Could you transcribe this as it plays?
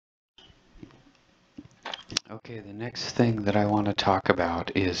Okay, the next thing that I want to talk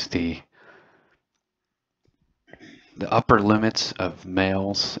about is the upper limits of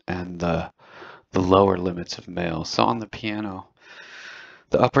males and the lower limits of males. So on the piano,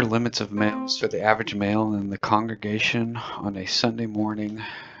 the upper limits of males for the average male in the congregation on a Sunday morning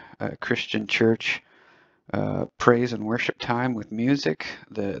Christian church praise and worship time with music.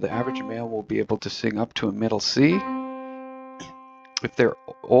 The average male will be able to sing up to a middle C. If they're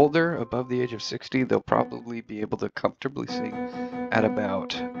older, above the age of 60, they'll probably be able to comfortably sing at about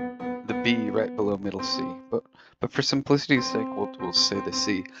the B right below middle C. But for simplicity's sake, we'll say the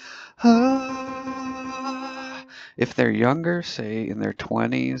C. If they're younger, say in their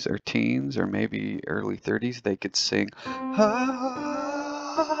 20s or teens or maybe early 30s, they could sing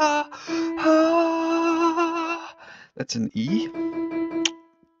that's an E.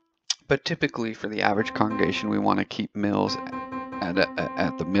 But typically for the average congregation, we want to keep males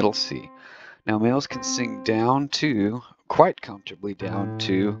at the middle C. Now males can sing down to, quite comfortably down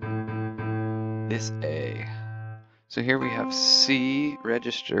to, this A. So here we have C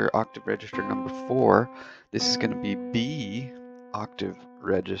register, octave register number 4. This is going to be B octave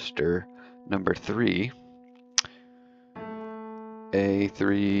register number 3.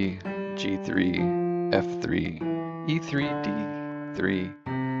 A3, G3, F3, E3, D3,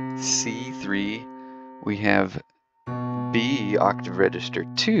 C3. We have B octave register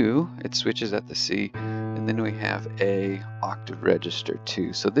 2, it switches at the C, and then we have A octave register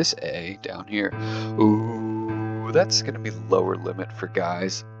 2. So this A down here, ooh, that's going to be the lower limit for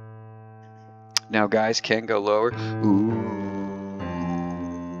guys. Now guys can go lower. Ooh,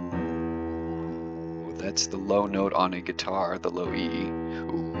 that's the low note on a guitar, the low E.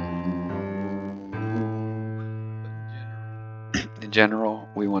 Ooh. In general,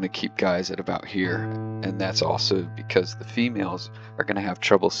 we want to keep guys at about here, and that's also because the females are going to have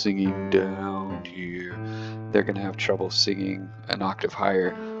trouble singing down here. They're going to have trouble singing an octave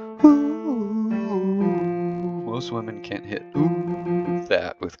higher. Most women can't hit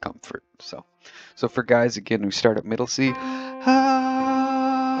that with comfort. So for guys, again, we start at middle C. Hallelujah,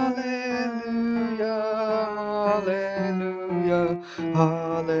 hallelujah,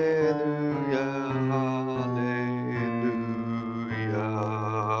 hallelujah, hallelujah.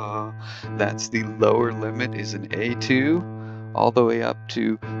 That's the lower limit, is an A2, all the way up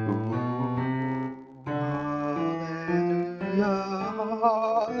to hallelujah,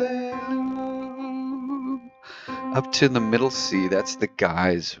 hallelujah, up to the middle C. That's the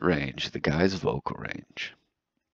guy's range, the guy's vocal range.